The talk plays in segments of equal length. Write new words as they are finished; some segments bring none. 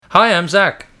Hi, I'm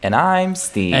Zach. And I'm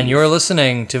Steve. And you're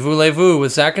listening to Voulez-Vous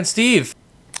with Zach and Steve.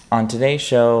 On today's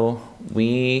show,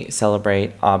 we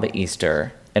celebrate Abba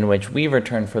Easter, in which we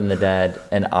return from the dead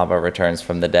and Abba returns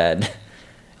from the dead.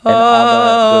 And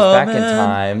Abba goes back in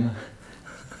time.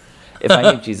 If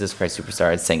I knew Jesus Christ Superstar,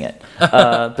 I'd sing it.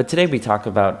 But today we talk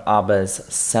about Abba's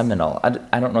seminal, I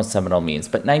don't know what seminal means,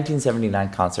 but 1979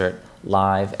 concert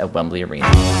live at Wembley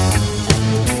Arena.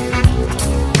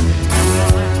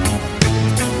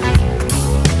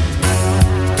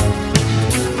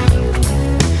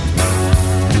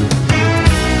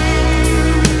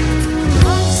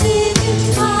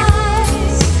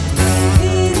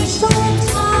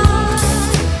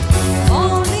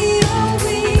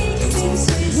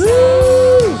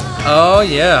 Oh,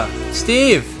 yeah.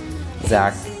 Steve.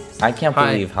 Zach, I can't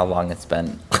believe how long it's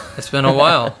been. It's been a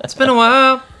while. It's been a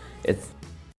while.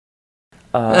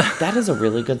 That is a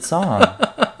really good song.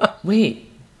 Wait,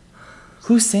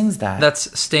 who sings that?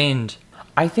 That's Stained.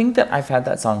 I think that I've had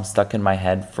that song stuck in my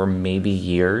head for maybe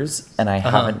years, and I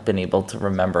haven't been able to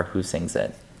remember who sings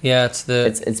it. Yeah,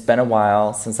 It's been a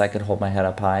while since I could hold my head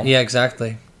up high. Yeah,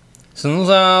 exactly. Since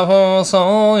I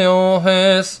saw your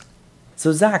face.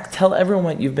 So Zach, tell everyone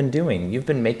what you've been doing. You've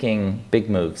been making big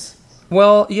moves.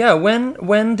 Well, yeah,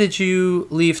 when did you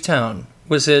leave town?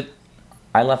 Was it...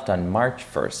 I left on March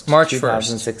 1st, March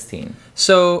 2016.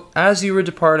 So, as you were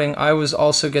departing, I was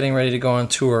also getting ready to go on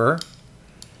tour.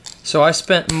 So I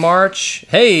spent March...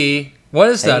 Hey, what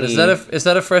is that? Is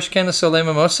that a fresh can of Soleil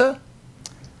Mimosa?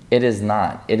 It is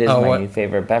not. It is my new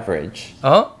favorite beverage.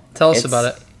 Oh, tell us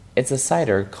about it. It's a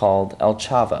cider called El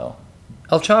Chavo.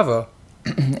 El Chavo.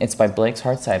 It's by Blake's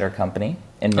Hard Cider Company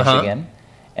in Michigan,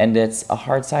 and it's a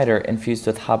hard cider infused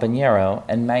with habanero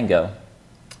and mango.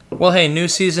 Well, hey, new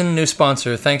season, new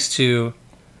sponsor. Thanks to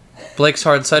Blake's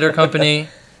Hard Cider Company.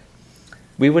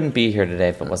 We wouldn't be here today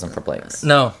if it wasn't for Blake's.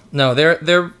 No,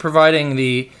 they're providing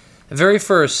the very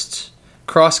first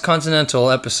cross-continental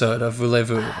episode of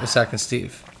Voulez-Vous with Zach and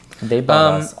Steve. They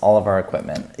bought us all of our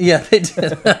equipment. Yeah, they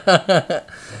did.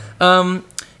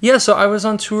 Yeah, so I was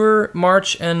on tour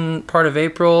March and part of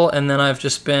April, and then I've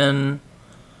just been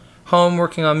home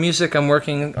working on music. I'm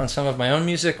working on some of my own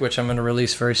music, which I'm going to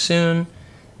release very soon.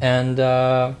 And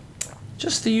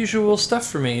just the usual stuff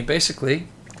for me, basically.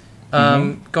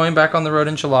 Going back on the road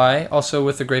in July, also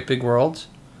with The Great Big World.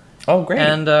 Oh, great.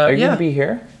 And, are you going to be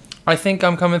here? I think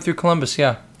I'm coming through Columbus,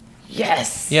 yeah.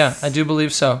 Yes! Yeah, I do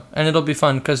believe so. And it'll be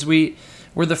fun, because we're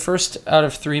the first out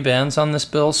of 3 bands on this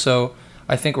bill, so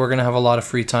I think we're going to have a lot of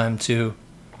free time to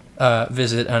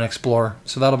visit and explore.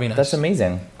 So that'll be nice. That's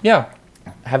amazing. Yeah.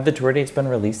 Have the tour dates been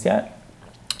released yet?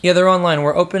 Yeah, they're online.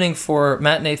 We're opening for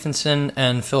Matt Nathanson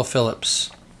and Phil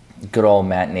Phillips. Good old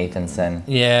Matt Nathanson.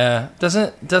 Yeah.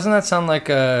 Doesn't that sound like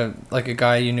a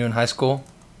guy you knew in high school?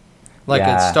 Like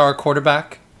a star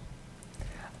quarterback?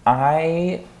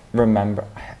 I remember...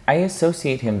 I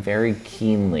associate him very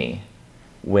keenly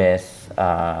with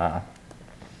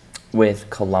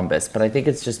Columbus, but I think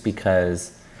it's just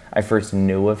because I first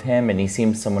knew of him, and he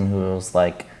seemed someone who was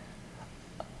like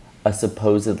a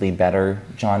supposedly better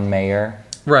John Mayer.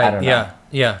 Right, I don't know.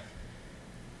 Yeah.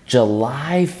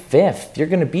 July 5th, you're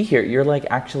going to be here. You're like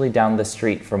actually down the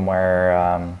street from where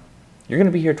you're going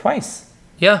to be here twice.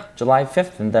 Yeah. July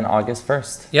 5th and then August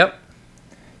 1st. Yep.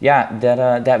 Yeah,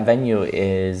 that venue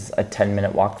is a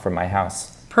 10-minute walk from my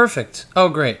house. Perfect. Oh,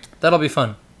 great. That'll be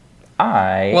fun.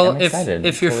 I am excited.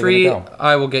 If you're free,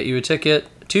 I will get you a ticket,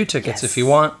 2 tickets if you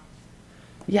want.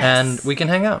 Yes. And we can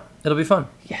hang out. It'll be fun.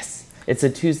 Yes. It's a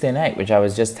Tuesday night, which I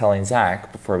was just telling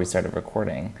Zach before we started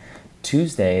recording.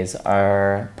 Tuesdays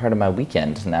are part of my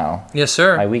weekend now. Yes,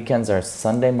 sir. My weekends are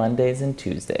Sunday, Mondays, and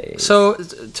Tuesdays. So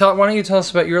why don't you tell us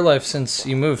about your life since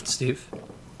you moved, Steve?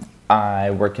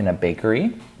 I work in a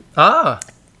bakery.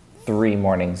 3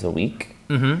 mornings a week.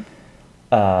 Mm-hmm.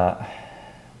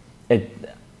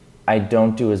 I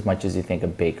don't do as much as you think a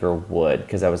baker would,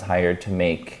 because I was hired to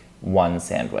make one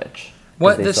sandwich.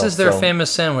 What? This is their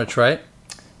famous sandwich, right?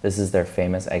 This is their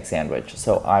famous egg sandwich.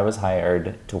 So I was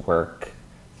hired to work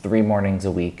 3 mornings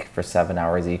a week for 7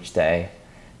 hours each day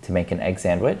to make an egg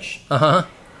sandwich.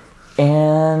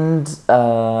 And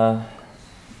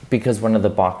because one of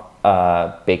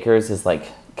the bakers is like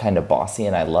kind of bossy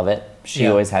and I love it, she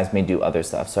always has me do other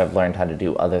stuff. So I've learned how to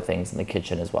do other things in the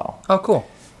kitchen as well. Oh, cool.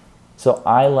 So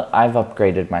I've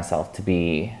upgraded myself to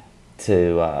be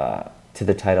to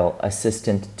the title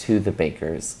assistant to the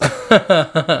bakers.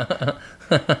 I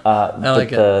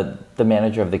like it. The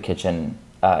manager of the kitchen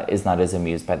is not as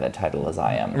amused by that title as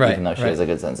I am, even though she has a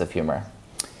good sense of humor.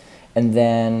 And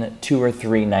then 2 or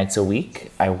 3 nights a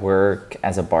week, I work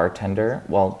as a bartender.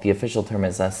 Well, the official term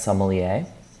is a sommelier.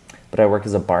 but I work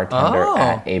as a bartender Oh.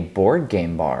 at a board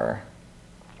game bar.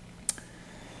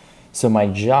 So my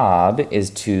job is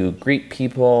to greet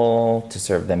people, to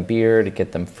serve them beer, to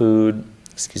get them food,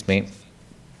 excuse me,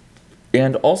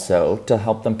 and also to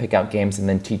help them pick out games and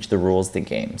then teach the rules to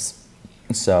games.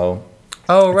 So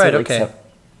Oh, I'd say right, like okay.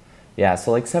 yeah,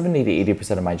 so like 70 to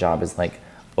 80% of my job is like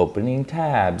opening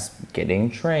tabs, getting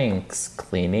drinks,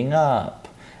 cleaning up.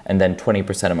 And then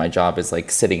 20% of my job is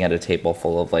like sitting at a table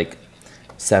full of like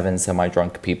 7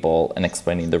 semi-drunk people and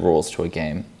explaining the rules to a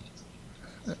game.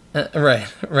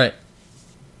 Right.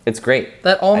 It's great.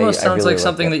 That almost I sounds really like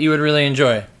something it. that you would really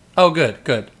enjoy. Oh,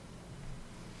 good.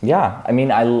 Yeah, I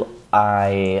mean,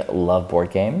 I love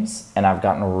board games, and I've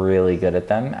gotten really good at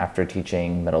them after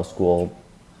teaching middle schoolers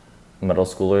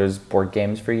board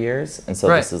games for years, and so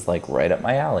Right. this is like right up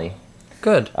my alley.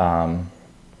 Good.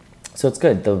 So it's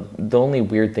good. The only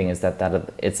weird thing is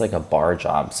that it's like a bar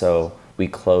job, so we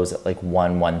close at like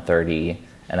 1:30,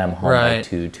 and I'm home Right. by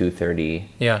 2:30.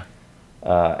 Yeah.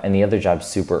 And the other job's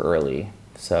super early,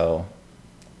 so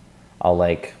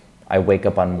I wake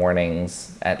up on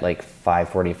mornings at like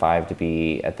 5:45 to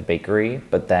be at the bakery,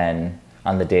 but then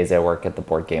on the days I work at the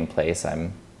board game place,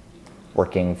 I'm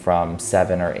working from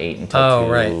 7 or 8 until Oh,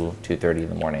 2, right. 2:30 in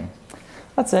the morning.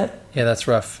 That's it. Yeah, that's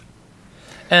rough.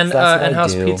 And So that's what and I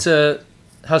do.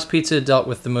 how's pizza dealt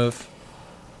with the move?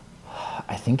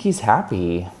 I think he's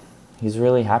happy. He's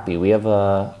really happy. We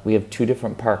have 2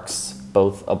 different parks,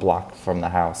 both a block from the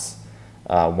house.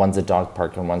 One's a dog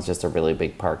park and one's just a really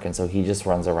big park, and so he just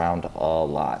runs around a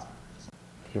lot.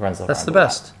 He runs around. That's the a lot.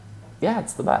 best. Yeah,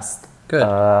 it's the best.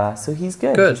 Good. So he's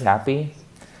good. Good. He's happy.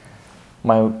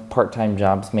 My part-time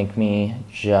jobs make me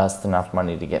just enough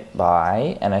money to get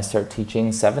by, and I start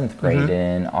teaching 7th grade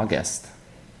in August.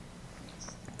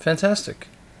 Fantastic.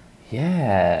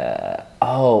 Yeah.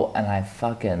 Oh, and I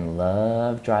fucking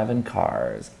love driving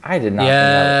cars. I did not.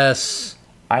 Yes.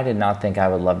 I did not think I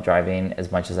would love driving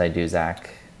as much as I do, Zach.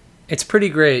 It's pretty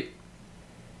great.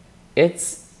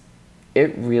 It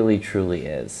really truly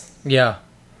is. Yeah.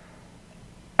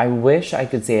 I wish I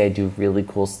could say I do really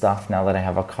cool stuff now that I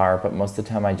have a car, but most of the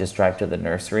time I just drive to the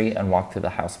nursery and walk through the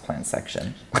houseplant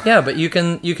section. Yeah, but you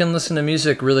can listen to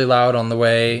music really loud on the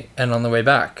way and on the way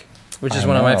back, which is I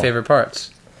one of my know. favorite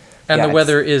parts. And Yeah, the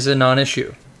weather is a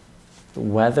non-issue. The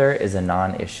weather is a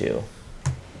non-issue.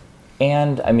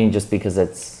 And, I mean, just because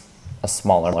it's a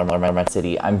smaller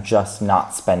city, I'm just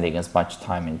not spending as much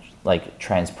time in, like,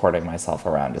 transporting myself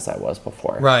around as I was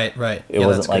before. Right. It Yeah,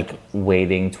 wasn't that's like good.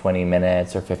 waiting 20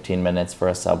 minutes or 15 minutes for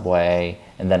a subway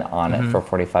and then on it for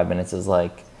 45 minutes. Is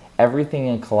like everything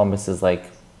in Columbus is like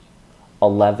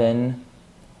 11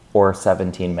 or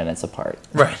 17 minutes apart.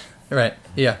 Right.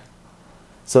 Yeah.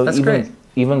 So That's great.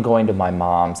 even going to my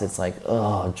mom's, it's like,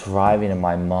 oh, driving to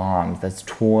my mom's, that's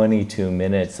 22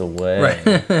 minutes away.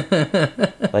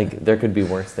 Right. Like, there could be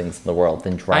worse things in the world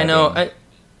than driving. I know.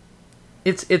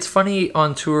 It's funny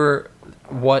on tour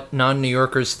what non-New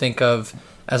Yorkers think of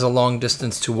as a long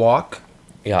distance to walk.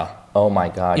 Yeah. Oh my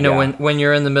God. You know, yeah. when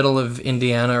you're in the middle of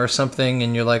Indiana or something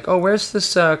and you're like, oh, where's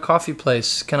this coffee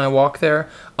place? Can I walk there?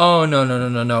 Oh,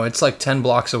 no. It's like 10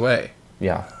 blocks away.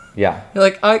 Yeah. You're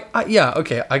like, yeah,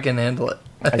 okay, I can handle it.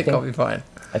 I think I'll be fine.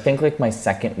 I think like my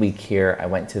second week here, I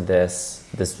went to this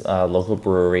local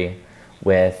brewery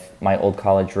with my old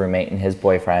college roommate and his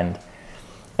boyfriend,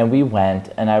 and we went,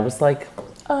 and I was like,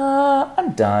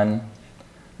 I'm done.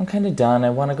 I'm kind of done. I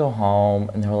want to go home.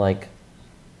 And they were like,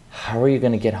 how are you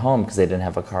going to get home? Because they didn't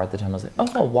have a car at the time. I was like, oh,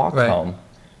 I'll walk Right. home. And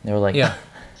they were like, Yeah.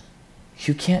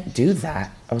 you can't do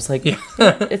that. I was like, Yeah.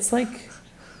 it's like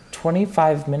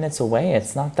 25 minutes away.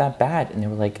 It's not that bad. And they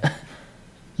were like,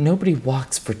 nobody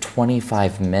walks for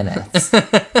 25 minutes.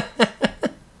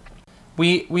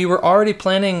 We were already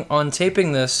planning on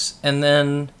taping this, and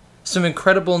then some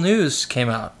incredible news came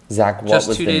out. Zach, what just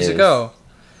was 2 the days news? ago.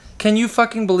 Can you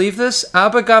fucking believe this?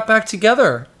 Abba got back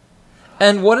together.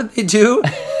 And what did they do?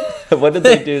 What did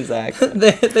they do, Zach?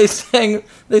 they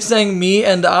sang Me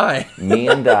and I. Me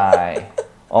and I.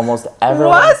 Almost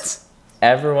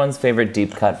everyone's favorite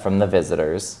deep cut from The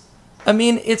Visitors. I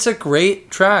mean, it's a great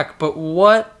track, but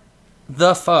what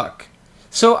the fuck?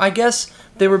 So I guess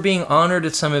they were being honored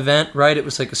at some event, right? It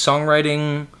was like a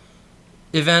songwriting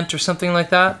event or something like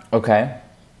that. Okay.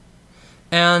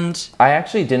 And I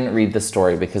actually didn't read the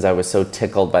story because I was so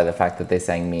tickled by the fact that they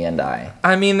sang Me and I.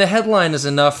 I mean, the headline is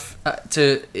enough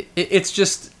it's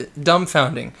just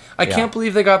dumbfounding. I can't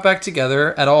believe they got back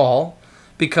together at all,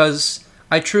 because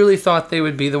I truly thought they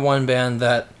would be the one band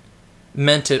that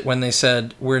meant it when they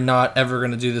said, we're not ever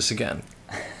going to do this again.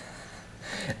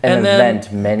 An And then-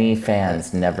 event many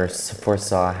fans never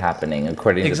foresaw happening,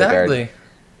 according to the Guardian.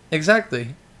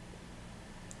 Exactly.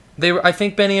 I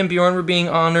think Benny and Bjorn were being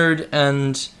honored,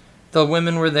 and the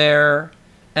women were there,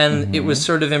 and it was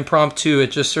sort of impromptu.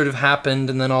 It just sort of happened,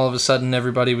 and then all of a sudden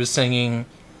everybody was singing.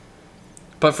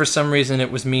 But for some reason,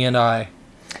 it was me and I.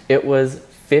 It was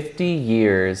 50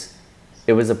 years.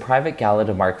 It was a private gala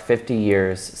to mark 50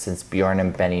 years since Bjorn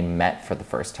and Benny met for the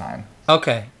first time.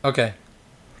 Okay.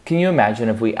 Can you imagine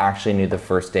if we actually knew the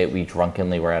first date we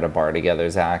drunkenly were at a bar together,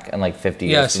 Zach, and like 50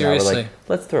 years from now, we're like,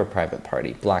 let's throw a private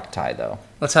party. Black tie, though.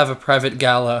 Let's have a private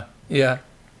gala. Yeah.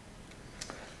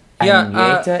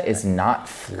 Agnetha is not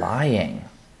flying.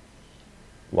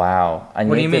 Wow. Agnetha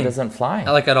what do you mean? Doesn't fly.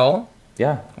 Like at all?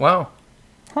 Yeah. Wow.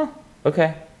 Huh.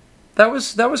 Okay. That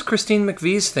was Christine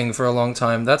McVie's thing for a long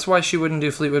time. That's why she wouldn't do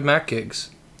Fleetwood Mac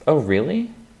gigs. Oh, really?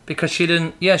 Because she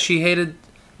didn't... Yeah, she hated...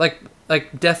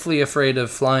 Like deathly afraid of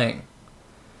flying.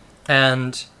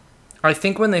 And I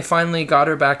think when they finally got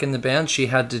her back in the band, she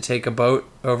had to take a boat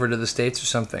over to the States or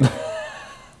something.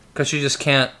 Because she just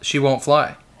can't... She won't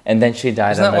fly. And then she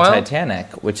died on the wild?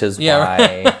 Titanic, which is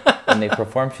why when they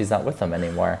performed, she's not with them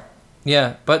anymore.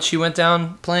 Yeah, but she went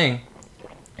down playing.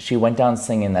 She went down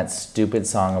singing that stupid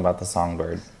song about the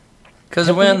songbird.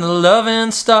 Because when the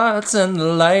loving starts and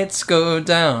the lights go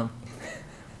down.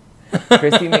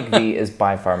 Christy McVie is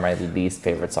by far my least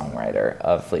favorite songwriter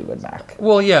of Fleetwood Mac.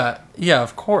 Well, yeah,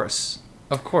 of course.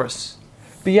 Of course.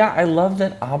 But yeah, I love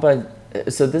that Abba...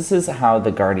 So this is how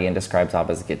The Guardian describes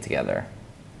Abba's get-together.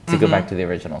 To go back to the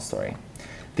original story.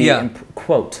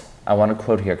 Quote, I want to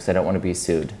quote here because I don't want to be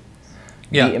sued.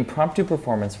 Yeah. The impromptu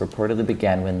performance reportedly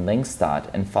began when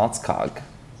Lyngstad and Falskog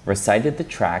recited the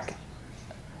track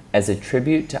as a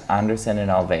tribute to Anderson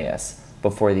and Alveus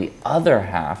before the other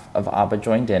half of Abba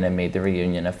joined in and made the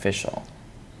reunion official.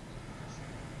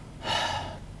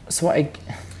 So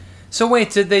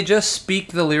wait, did they just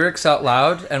speak the lyrics out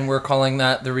loud and we're calling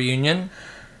that the reunion?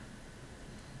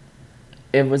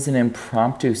 It was an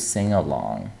impromptu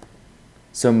sing-along.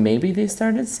 So maybe they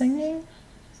started singing?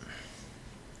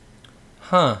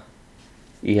 Huh.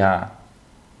 Yeah.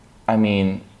 I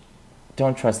mean,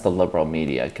 don't trust the liberal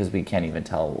media because we can't even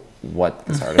tell what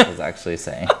this article is actually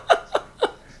saying.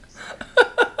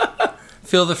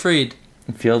 Feel the freed.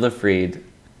 Feel the freed.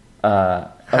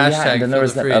 Hashtag and then there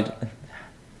was feel the freed.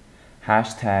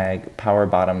 Hashtag power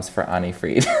bottoms for Annie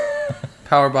Fried.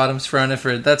 Power bottoms for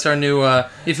Agnetha. That's our new,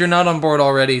 if you're not on board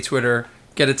already, Twitter,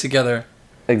 get it together.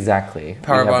 Exactly.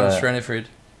 Power bottoms for Agnetha.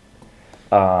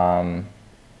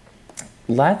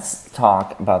 Let's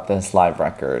talk about this live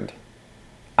record.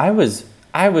 I was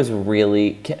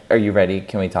really... Are you ready?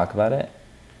 Can we talk about it?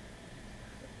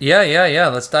 Yeah.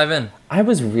 Let's dive in. I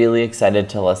was really excited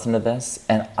to listen to this,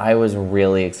 and I was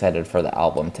really excited for the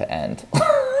album to end.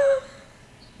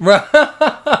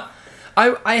 I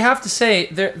have to say,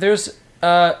 there's...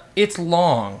 it's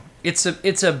long. It's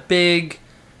a big,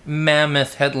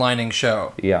 mammoth headlining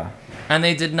show. Yeah. And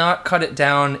they did not cut it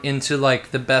down into like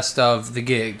the best of the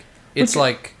gig. It's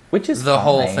which is the fine.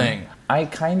 whole thing. I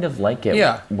kind of like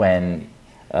it when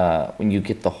you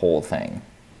get the whole thing.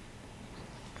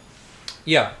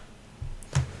 Yeah.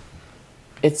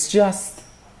 It's just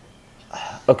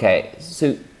okay.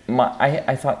 So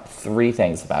I thought three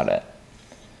things about it.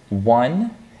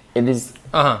 One, it is.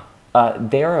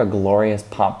 They are a glorious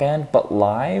pop band, but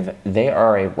live, they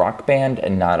are a rock band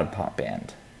and not a pop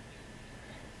band.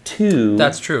 Two...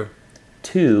 That's true.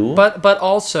 Two... But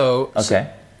also...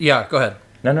 Okay. Yeah, go ahead.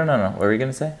 No. What were you going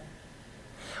to say?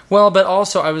 Well, but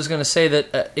also I was going to say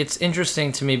that it's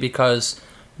interesting to me because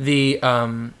the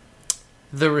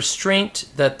restraint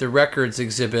that the records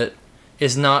exhibit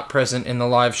is not present in the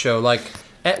live show. Like,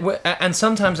 and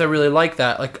sometimes I really like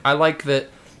that. Like, I like that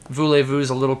Voulez-Vous is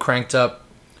a little cranked up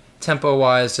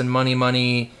tempo-wise, and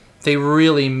Money, they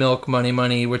really milk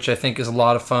Money, which I think is a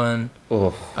lot of fun.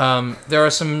 There are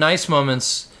some nice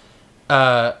moments,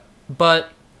 but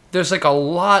there's like a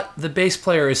lot... The bass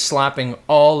player is slapping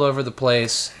all over the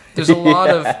place. There's a lot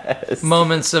of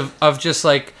moments of just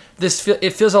like...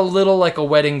 It feels a little like a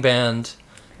wedding band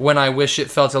when I wish it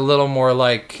felt a little more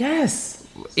like... Yes.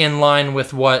 In line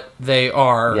with what they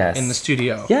are in the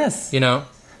studio. Yes. You know?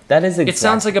 That is exactly... It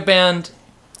sounds like a band...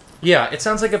 Yeah, it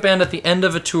sounds like a band at the end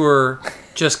of a tour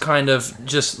just kind of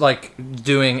just like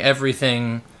doing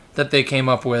everything that they came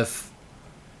up with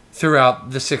throughout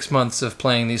the 6 months of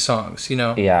playing these songs, you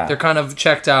know? Yeah. They're kind of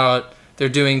checked out, they're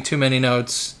doing too many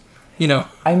notes, you know?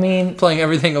 I mean... Playing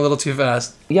everything a little too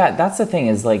fast. Yeah, that's the thing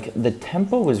is like the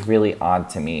tempo was really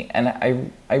odd to me. And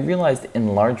I realized in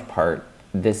large part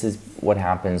this is what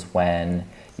happens when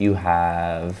you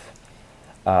have...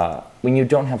 when you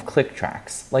don't have click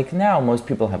tracks. Like now, most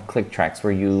people have click tracks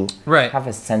where you have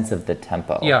a sense of the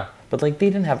tempo. Yeah. But like they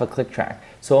didn't have a click track.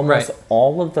 So almost Right.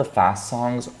 all of the fast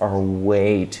songs are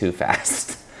way too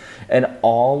fast. And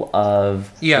all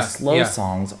of the slow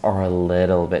songs are a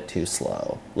little bit too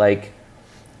slow. Like,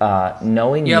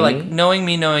 Knowing Me... Yeah, like, Knowing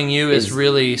Me, Knowing You is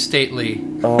really stately.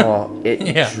 Oh,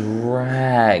 it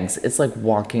drags. It's like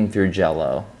walking through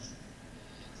Jell-O.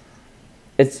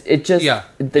 It just... Yeah,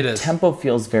 the tempo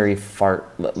feels very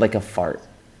like a fart.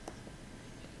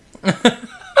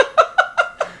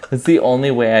 It's the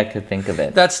only way I could think of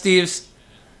it. That's Steve's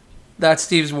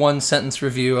one-sentence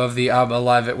review of the ABBA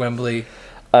Live at Wembley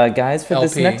Guys, for LP.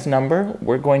 this next number,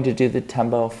 we're going to do the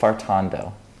tempo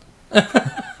fartando.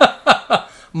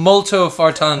 Molto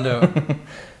fartando.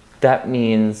 That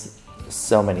means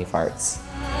so many farts.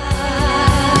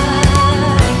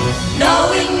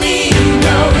 Knowing me,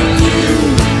 knowing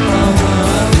you,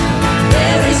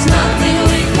 there is nothing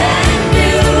we can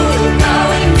do.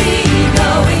 Knowing me,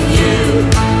 knowing you,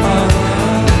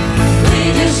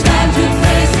 we just have to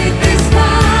face it this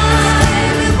time.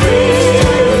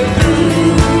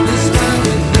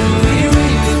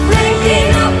 Breaking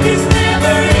up is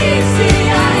never easy.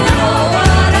 I know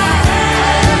what I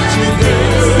have to do.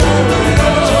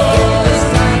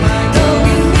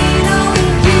 Knowing me,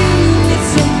 knowing you,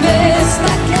 it's the best I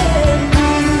can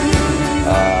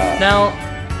do. Now,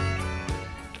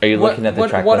 Are you looking at the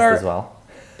track list as well?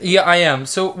 yeah, I am.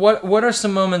 So what are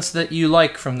some moments that you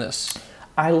like from this?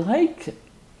 I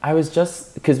was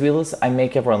just... Because I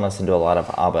make everyone listen to a lot of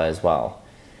ABBA as well.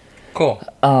 Cool.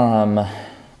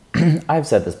 I've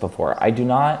said this before. I do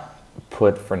not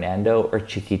put Fernando or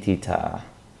Chiquitita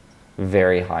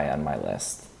very high on my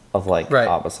list of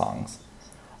ABBA songs.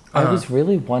 I was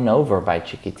really won over by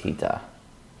Chiquitita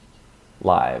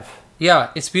live. Yeah,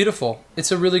 it's beautiful.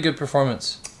 It's a really good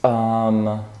performance.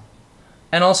 Um,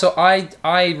 And also, I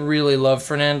really love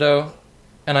Fernando,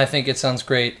 and I think it sounds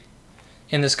great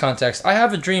in this context. I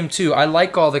Have a Dream, too. I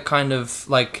like all the kind of,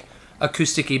 like,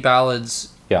 acoustic-y ballads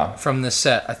yeah, from this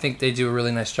set. I think they do a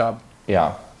really nice job.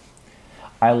 yeah.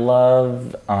 I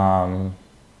love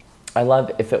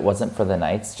If It Wasn't for the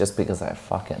Nights, just because I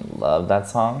fucking love that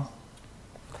song.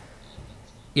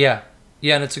 Yeah.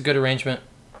 Yeah, and it's a good arrangement.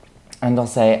 And I'll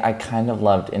say I kind of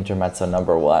loved Intermezzo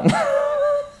number 1.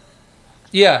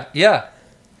 Yeah, yeah.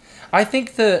 I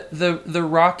think the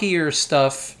rockier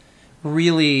stuff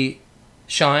really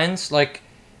shines. Like,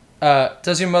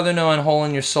 Does Your Mother Know and Hole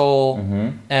in Your Soul?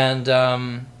 Mm-hmm.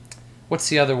 And what's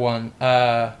the other one?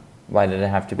 Why Did It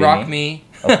Have to Be Rock Me? Me.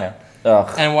 Okay.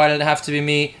 Ugh. And Why Did It Have to Be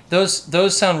Me?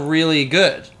 Those sound really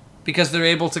good because they're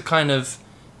able to kind of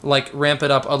like ramp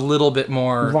it up a little bit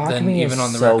more Rock than Me even is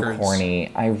on the so records. corny.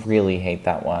 I really hate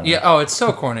that one. Yeah. Oh, it's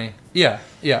so corny. Yeah.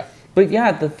 Yeah. But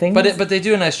yeah, the thing is, But they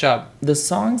do a nice job. the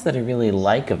songs that I really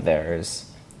like of theirs,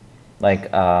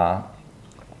 like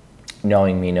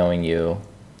Knowing Me, Knowing You,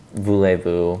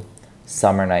 Voulez-Vous,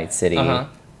 Summer Night City,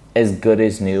 As Good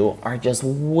As New, are just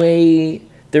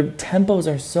their tempos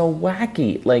are so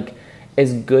wacky. Like,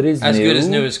 As Good As As New. Good As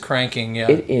New is cranking, yeah.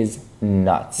 It is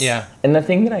nuts. Yeah. And the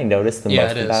thing that I noticed the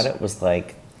most it about is. it was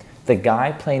like the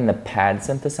guy playing the pad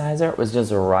synthesizer was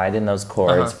just riding those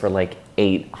chords for like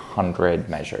 800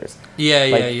 measures. Yeah,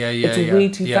 Like, yeah. It's way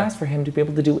too fast for him to be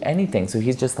able to do anything. So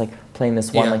he's just like playing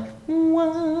this one like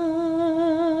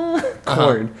wah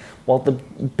chord while the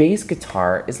bass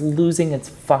guitar is losing its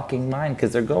fucking mind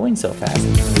because they're going so fast.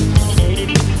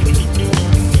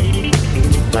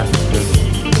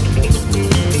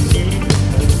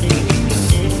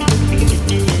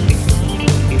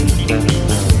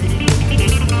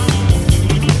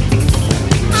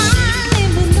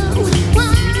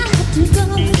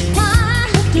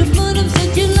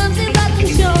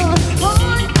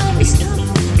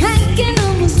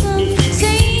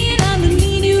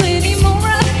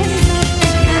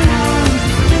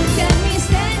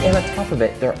 Of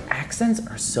it, their accents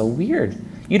are so weird.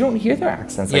 You don't hear their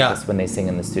accents like this when they sing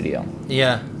in the studio.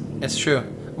 Yeah, it's true.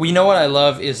 Well, you know what I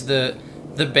love is the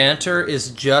banter is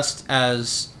just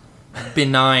as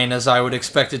benign as I would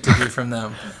expect it to be from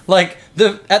them. Like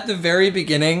at the very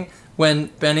beginning when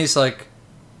Benny's like,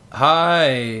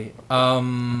 "Hi,"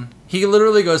 he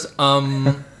literally goes,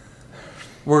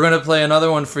 "We're gonna play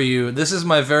another one for you. This is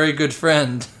my very good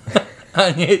friend,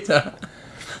 Agnetha."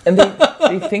 And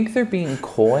they think they're being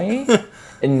coy,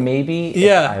 and maybe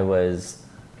if I was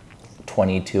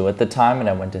 22 at the time and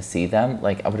I went to see them,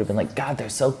 like I would have been like, God, they're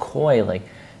so coy, like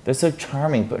they're so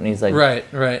charming. But when he's like, right,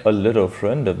 a little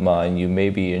friend of mine, you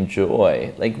maybe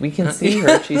enjoy. Like we can see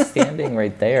her; she's standing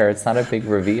right there. It's not a big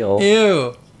reveal.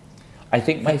 Ew. I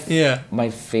think my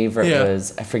favorite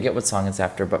was, I forget what song it's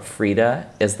after, but Frida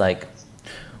is like,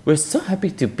 "We're so happy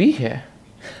to be here.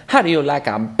 How do you like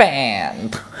our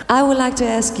band?" I would like to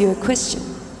ask you a question.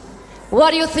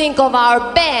 What do you think of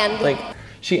our band? Like,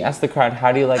 she asked the crowd,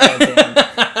 how do you like our band?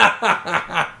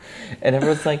 And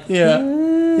everyone's like,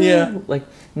 Yeah. Like,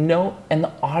 no. And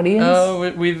the audience...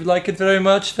 Oh, we like it very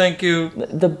much. Thank you.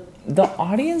 The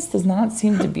audience does not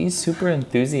seem to be super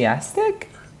enthusiastic.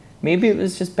 Maybe it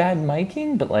was just bad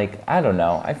miking, but, like, I don't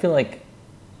know. I feel like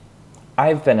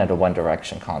I've been at a One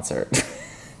Direction concert.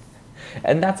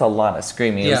 And that's a lot of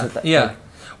screaming. Yeah, Like,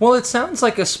 well, it sounds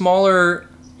like a smaller...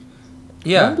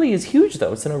 Yeah. Wembley is huge,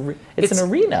 though. It's an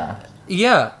arena.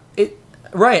 Yeah,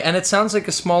 right, and it sounds like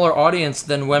a smaller audience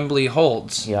than Wembley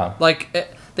holds. Yeah. Like,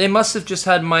 they must have just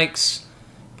had mics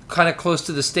kind of close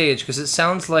to the stage, because it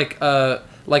sounds like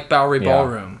Bowery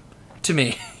Ballroom to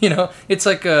me. You know, it's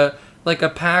like a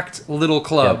packed little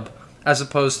club as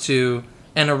opposed to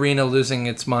an arena losing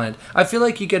its mind. I feel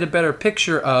like you get a better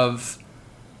picture of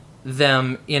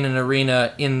them in an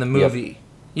arena in the movie. Yep.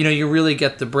 You know, you really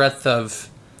get the breadth of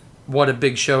what a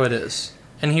big show it is.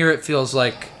 And here it feels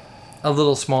like a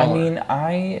little smaller. I mean,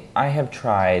 I have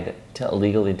tried to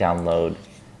illegally download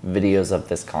videos of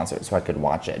this concert so I could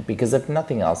watch it. Because if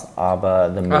nothing else,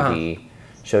 Abba, the movie,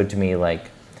 showed to me,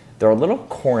 like, they're a little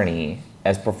corny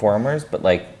as performers, but,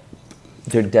 like,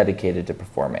 they're dedicated to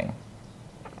performing.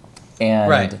 And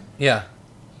right, yeah.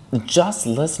 just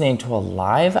listening to a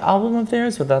live album of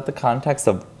theirs without the context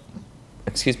of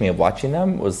watching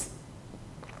them was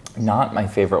not my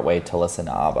favorite way to listen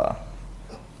to ABBA.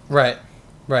 Right.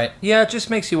 Yeah, it just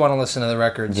makes you want to listen to the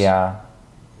records. Yeah.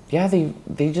 Yeah, they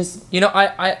just... You know,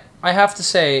 I have to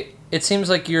say, it seems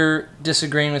like you're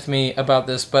disagreeing with me about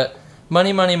this, but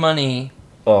Money, Money, Money...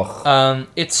 Ugh.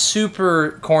 It's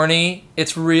super corny.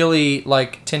 It's really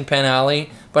like Tin Pan Alley,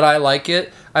 but I like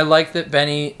it. I like that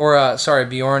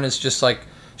Bjorn is just like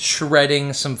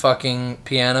shredding some fucking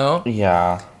piano.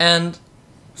 Yeah. And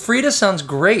Frida sounds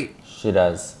great. She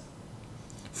does.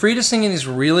 Frida singing these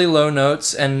really low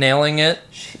notes and nailing it.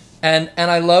 And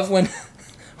I love when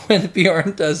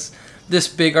Bjorn does this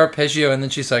big arpeggio and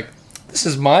then she's like, "This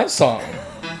is my song."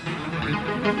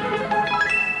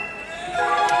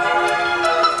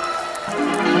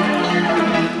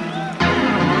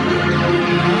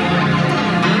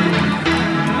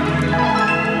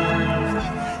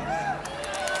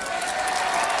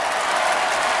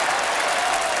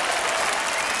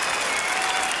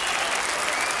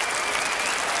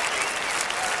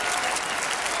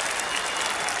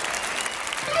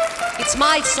 It's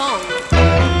my song.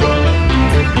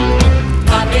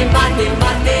 Money, money,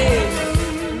 money.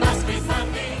 Must be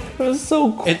something. It was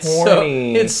so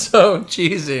corny. It's so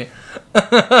cheesy.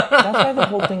 That's why the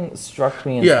whole thing struck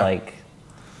me as Yeah. like...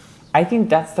 I think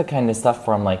that's the kind of stuff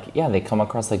where I'm like, yeah, they come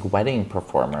across like wedding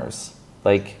performers.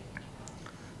 Like...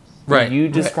 Right. You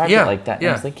described Yeah. it like that. And Yeah.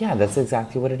 I was like, yeah, that's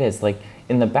exactly what it is. Like,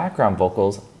 in the background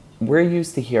vocals, we're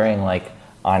used to hearing like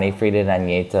Frida and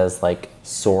Agnetha's like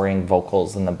soaring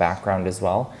vocals in the background as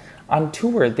well. On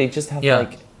tour, they just have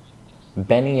like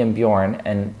Benny and Bjorn,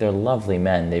 and they're lovely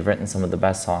men. They've written some of the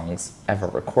best songs ever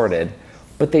recorded,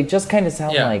 but they just kind of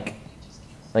sound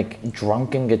like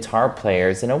drunken guitar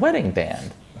players in a wedding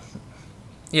band.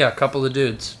 Yeah, a couple of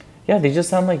dudes. Yeah, they just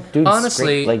sound like dudes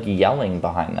Honestly, like yelling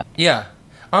behind them. Yeah.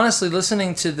 Honestly,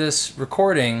 listening to this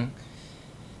recording,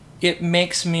 it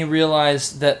makes me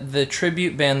realize that the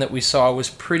tribute band that we saw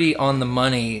was pretty on the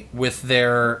money with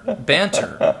their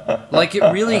banter. Like, it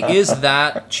really is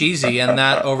that cheesy and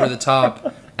that over the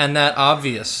top and that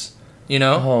obvious, you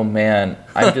know? Oh man,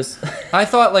 I just I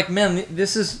thought, like, man,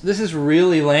 this is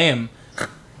really lame,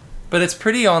 but it's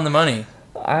pretty on the money.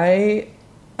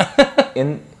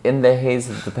 In the haze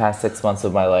of the past 6 months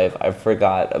of my life, I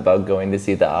forgot about going to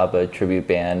see the ABBA tribute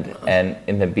band and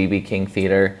in the BB King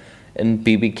Theater, and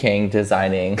BB King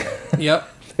designing Yep.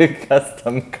 the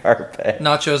custom carpet.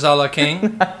 Nachos a la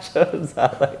King. Nachos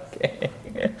a la King.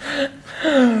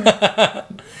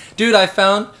 Dude, I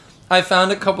found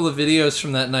a couple of videos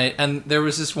from that night, and there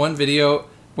was this one video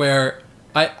where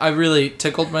I really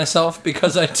tickled myself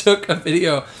because I took a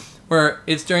video where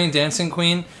it's during Dancing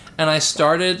Queen, and I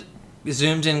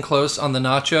zoomed in close on the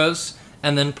nachos,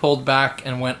 and then pulled back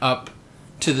and went up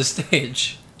to the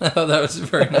stage. I thought that was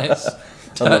very nice.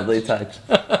 A lovely touch.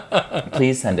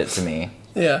 Please send it to me.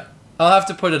 Yeah. I'll have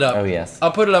to put it up. Oh, yes.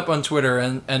 I'll put it up on Twitter,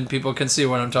 and people can see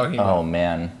what I'm talking about. Oh,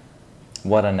 man.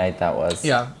 What a night that was.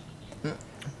 Yeah.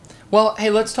 Well,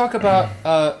 hey, let's talk about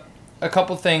a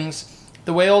couple things.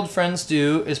 The Way Old Friends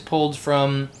Do is pulled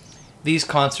from these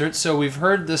concerts, so we've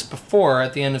heard this before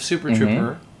at the end of Super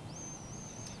Trooper.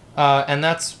 And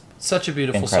that's such a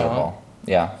beautiful Incredible. song.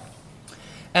 Yeah.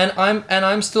 And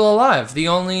I'm Still Alive, the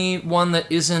only one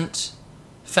that isn't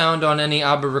found on any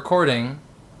ABBA recording.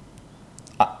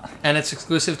 and it's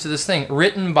exclusive to this thing,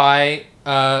 written by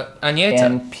Agnetha.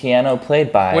 And piano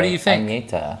played by What do you think?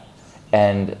 Agnetha.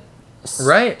 And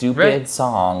Right, stupid right.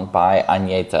 song by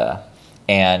Agnetha.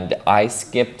 And I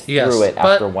skipped Yes, through it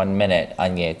but- after 1 minute,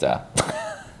 Agnetha.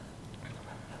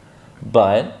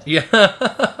 But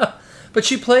Yeah, but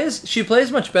she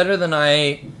plays much better than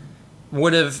I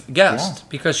would have guessed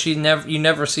because you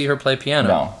never see her play piano.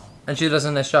 no. And she does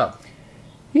a nice job.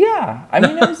 Yeah, I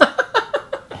mean,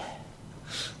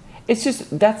 it's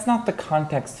just, that's not the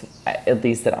context, at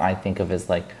least that I think of as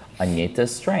like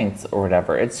Agnetha's strengths or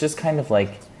whatever. It's just kind of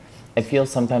like, I feel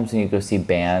sometimes when you go see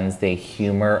bands, they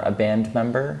humor a band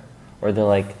member, or they're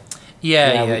like,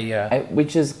 Yeah.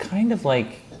 which is kind of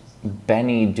like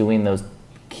Benny doing those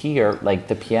key or like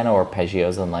the piano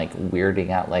arpeggios and like weirding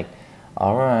out, like,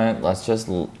 all right, let's just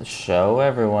show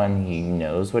everyone he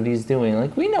knows what he's doing.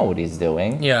 Like, we know what he's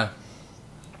doing. Yeah.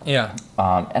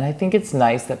 And I think it's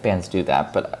nice that bands do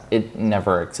that, but it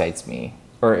never excites me,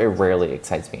 or it rarely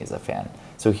excites me as a fan.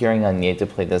 So hearing Agnetha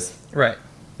play this Right.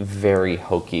 very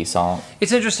hokey song,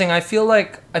 It's interesting. I feel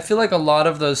like a lot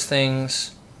of those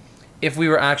things, if we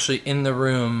were actually in the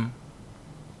room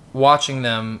watching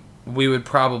them, we would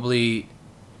probably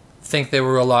think they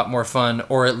were a lot more fun,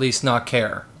 or at least not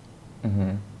care.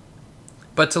 Mm-hmm.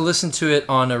 But to listen to it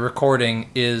on a recording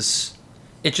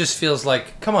it just feels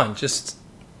like, come on, just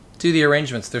do the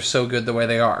arrangements. They're so good the way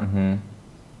they are. Mm-hmm.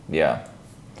 Yeah.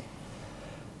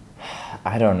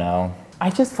 I don't know. I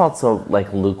just felt so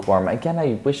like lukewarm. Again,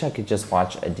 I wish I could just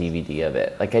watch a DVD of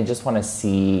it. Like, I just want to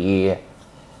see.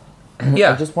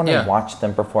 Yeah. I just want to watch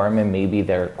them perform, and maybe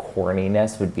their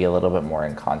corniness would be a little bit more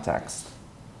in context.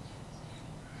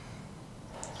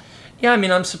 Yeah, I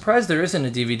mean, I'm surprised there isn't a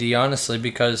DVD, honestly,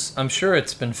 because I'm sure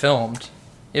it's been filmed.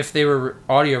 If they were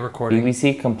audio recording.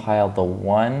 BBC compiled the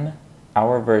 1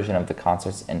 hour version of the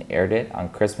concerts and aired it on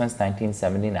Christmas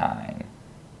 1979.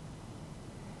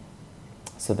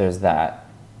 So there's that.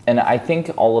 And I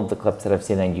think all of the clips that I've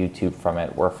seen on YouTube from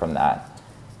it were from that.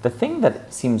 The thing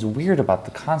that seems weird about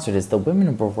the concert is the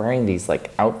women were wearing these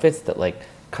like outfits that like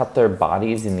cut their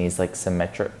bodies in these like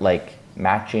symmetric, like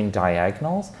matching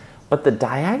diagonals, but the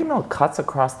diagonal cuts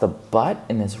across the butt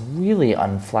in this really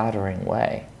unflattering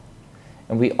way.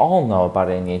 And we all know about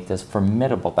Agnetha's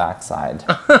formidable backside.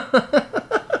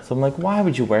 So I'm like, why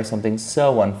would you wear something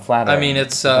so unflattering? I mean,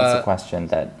 it's That's a question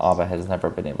that Abba has never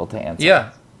been able to answer.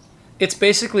 Yeah. It's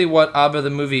basically what Abba the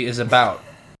movie is about.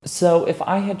 So if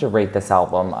I had to rate this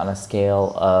album on a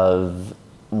scale of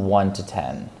 1 to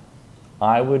 10,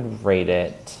 I would rate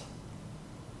it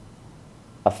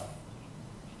a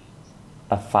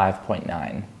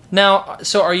 5.9. Now,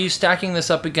 so are you stacking this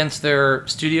up against their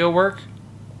studio work?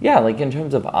 Yeah, like in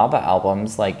terms of ABBA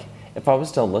albums, like if I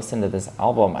was to listen to this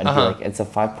album, I'd be like, it's a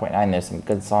 5.9. There's some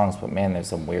good songs, but man, there's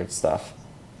some weird stuff.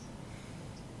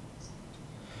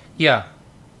 Yeah.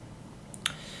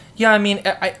 Yeah, I mean,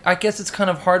 I guess it's kind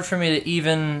of hard for me to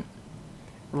even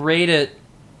rate it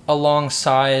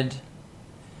alongside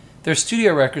their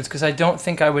studio records, because I don't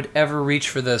think I would ever reach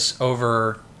for this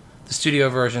over the studio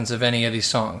versions of any of these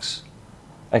songs.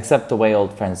 Except The Way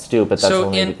Old Friends Do, but that's So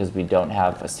only because we don't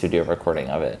have a studio recording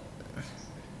of it.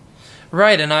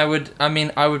 Right, and I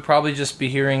would probably just be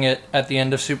hearing it at the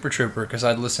end of Super Trooper, because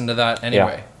I'd listen to that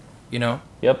anyway. You know?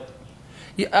 Yep.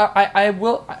 Yeah,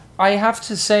 I have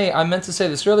to say, I meant to say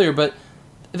this earlier, but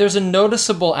there's a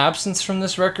noticeable absence from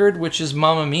this record, which is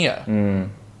Mamma Mia.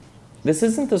 This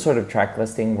isn't the sort of track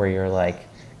listing where you're like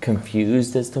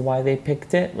confused as to why they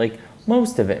picked it. Like,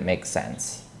 most of it makes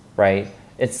sense, right?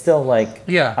 It's still like,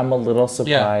 Yeah. I'm a little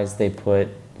surprised they put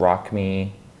Rock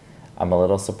Me. I'm a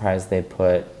little surprised they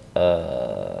put,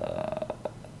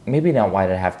 maybe not Why'd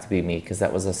It Have to Be Me, because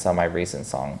that was a semi-recent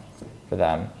song for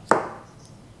them.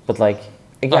 But like,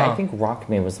 again, I think Rock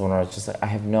Me was the one where I was just like, I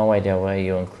have no idea why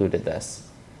you included this.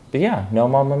 But yeah, no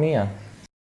Mamma Mia.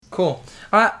 Cool.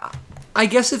 I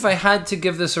guess if I had to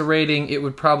give this a rating, it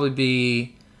would probably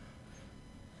be...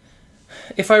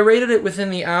 If I rated it within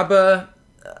the ABBA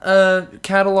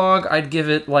catalog, I'd give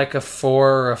it like a 4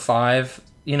 or a 5.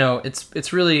 You know,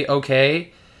 it's really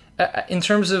okay. In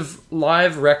terms of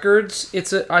live records,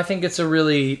 I think it's a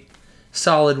really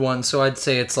solid one. So I'd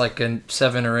say it's like a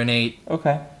 7 or an 8.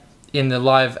 Okay. In the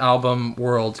live album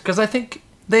world, because I think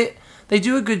they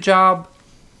do a good job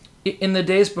in the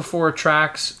days before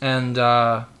tracks and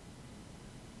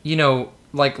you know,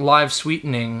 like live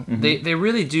sweetening. They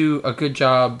really do a good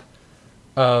job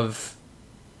of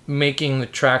making the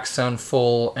tracks sound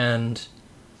full and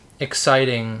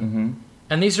exciting.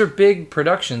 And these are big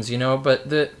productions, you know, but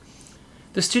the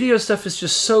studio stuff is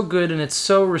just so good, and it's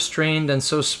so restrained and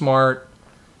so smart.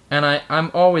 and I'm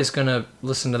always gonna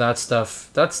listen to that stuff.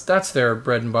 That's their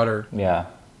bread and butter. Yeah.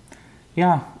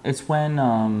 Yeah, it's when,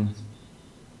 I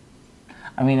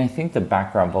mean, I think the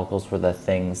background vocals were the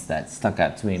things that stuck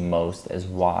out to me most as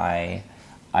why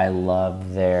I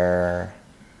love their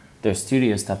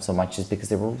studio stuff so much, is because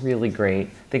they were really great.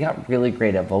 They got really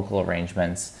great at vocal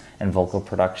arrangements and vocal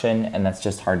production, and that's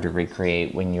just hard to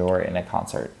recreate when you're in a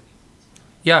concert.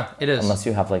 Yeah, it is. Unless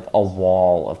you have like a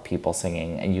wall of people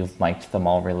singing and you've mic'd them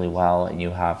all really well, and you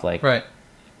have like Right.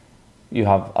 you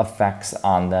have effects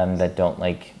on them that don't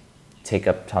like take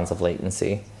up tons of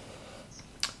latency.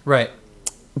 Right.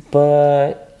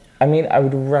 But I mean, I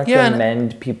would Yeah,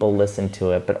 recommend people listen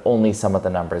to it, but only some of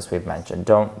the numbers we've mentioned.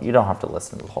 You don't have to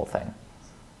listen to the whole thing.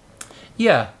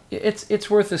 Yeah, it's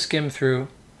worth a skim through.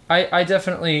 I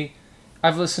definitely,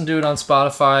 I've listened to it on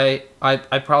Spotify. I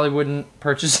probably wouldn't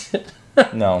purchase it.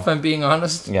 No. If I'm being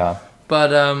honest. Yeah.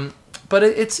 But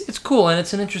it's cool, and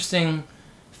it's an interesting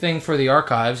thing for the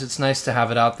archives. It's nice to have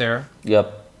it out there.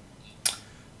 Yep.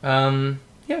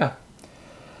 Yeah.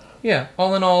 Yeah.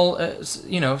 All in all,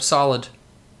 solid.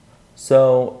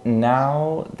 So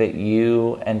now that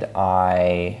you and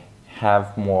I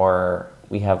have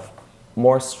we have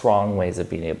more strong ways of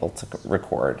being able to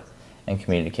record and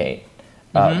communicate.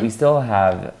 We still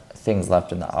have things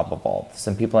left in the Abba vault.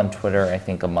 Some people on Twitter, I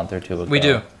think a month or two ago, We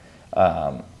do.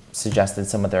 Suggested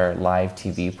some of their live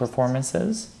TV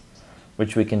performances,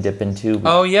 which we can dip into.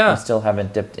 Oh, yeah. We still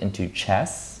haven't dipped into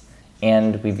chess,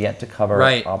 and we've yet to cover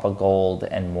Right. Abba Gold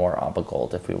and more Abba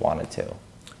Gold if we wanted to.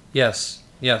 Yes.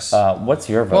 What's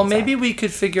your vote? Well, maybe we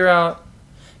could figure out.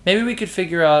 During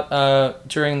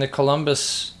the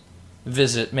Columbus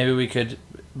visit, maybe we could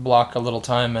block a little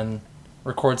time and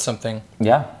record something.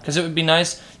 Yeah. Because it would be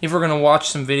nice if we're gonna watch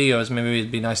some videos. Maybe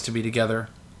it'd be nice to be together.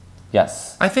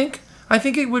 Yes. I think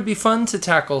it would be fun to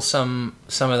tackle some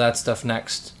of that stuff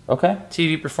next. Okay.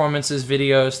 TV performances,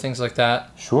 videos, things like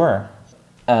that. Sure.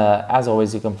 As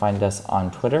always, you can find us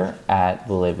on Twitter at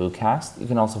VoulezVousCast. You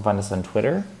can also find us on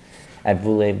Twitter at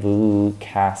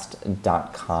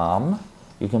VoulezVousCast.com.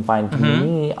 You can find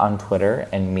me on Twitter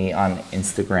and me on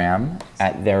Instagram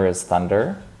at There Is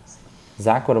Thunder.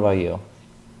 Zach, what about you?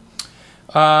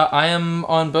 I am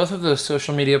on both of those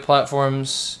social media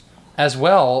platforms as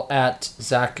well at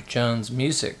Zach Jones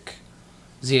Music,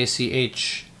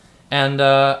 ZACH. And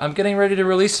I'm getting ready to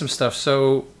release some stuff,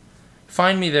 so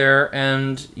find me there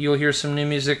and you'll hear some new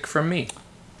music from me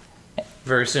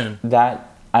very soon.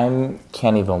 I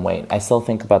can't even wait. I still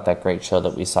think about that great show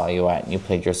that we saw you at, and you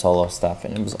played your solo stuff,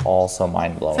 and it was all so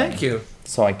mind-blowing. Thank you.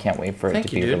 So I can't wait for it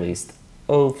to be released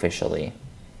officially.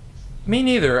 Me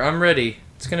neither. I'm ready.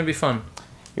 It's going to be fun.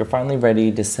 You're finally ready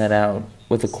to set out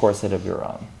with a corset of your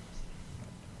own.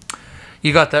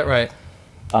 You got that right.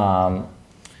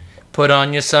 Put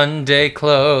on your Sunday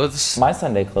clothes. My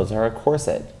Sunday clothes are a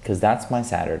corset, because that's my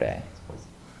Saturday.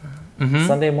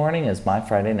 Sunday morning is my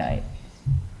Friday night.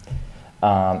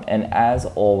 And as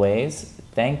always,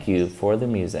 thank you for the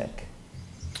music.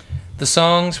 The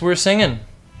songs we're singing.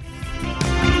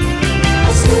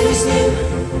 As good as new,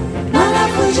 my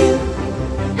love for you,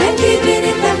 and keeping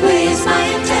it that way is my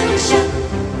intention.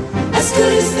 As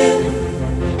good as new,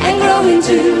 and growing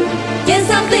too. Yes,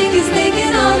 I think it's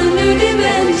taking on a new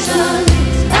dimension.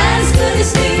 As good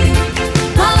as new,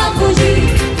 my love for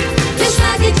you, just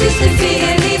like it used to be,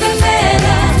 and even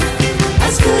better.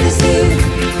 As good as new,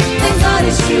 and God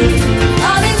is true.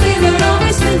 Darling, we were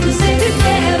always meant to stay together.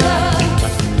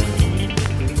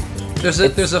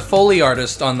 There's a Foley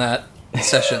artist on that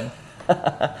session.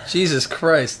 Jesus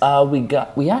Christ.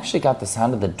 We actually got the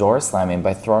sound of the door slamming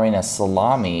by throwing a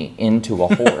salami into a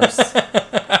horse.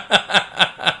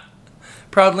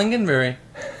 Proud Lincolnberry.